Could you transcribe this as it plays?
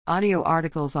Audio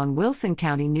articles on Wilson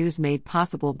County News made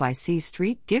possible by C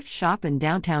Street Gift Shop in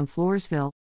downtown Floresville.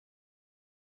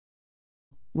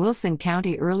 Wilson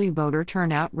County early voter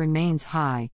turnout remains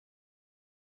high.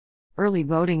 Early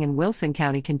voting in Wilson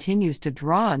County continues to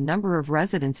draw a number of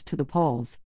residents to the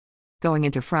polls. Going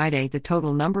into Friday, the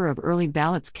total number of early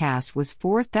ballots cast was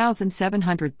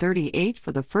 4,738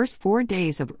 for the first 4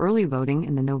 days of early voting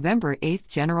in the November 8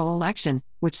 general election,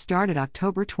 which started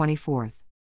October 24.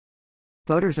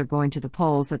 Voters are going to the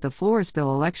polls at the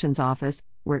Floresville Elections Office,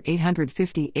 where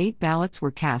 858 ballots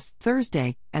were cast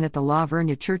Thursday, and at the La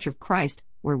Vernia Church of Christ,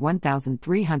 where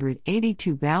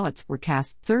 1,382 ballots were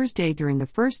cast Thursday during the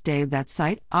first day of that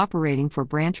site operating for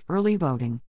branch early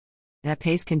voting. That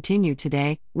pace continued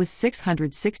today, with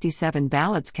 667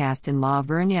 ballots cast in La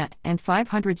Vernia and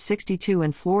 562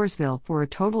 in Floresville for a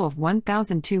total of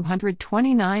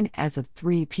 1,229 as of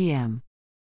 3 p.m.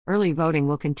 Early voting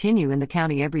will continue in the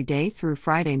county every day through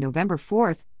Friday, November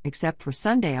 4th, except for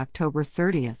Sunday, October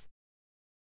 30th.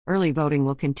 Early voting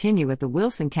will continue at the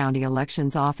Wilson County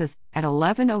Elections Office at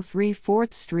 1103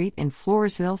 4th Street in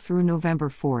Floresville through November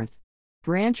 4th.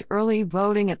 Branch early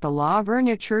voting at the La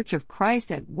Vernia Church of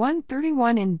Christ at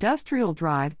 131 Industrial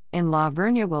Drive in La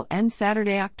Vernia will end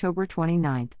Saturday, October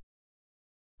 29th.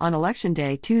 On Election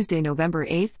Day, Tuesday, November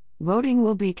 8th, voting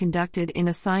will be conducted in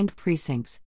assigned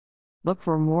precincts. Look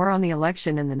for more on the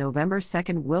election in the November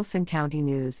 2nd Wilson County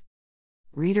News.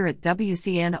 Reader at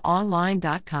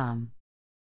WCNonline.com.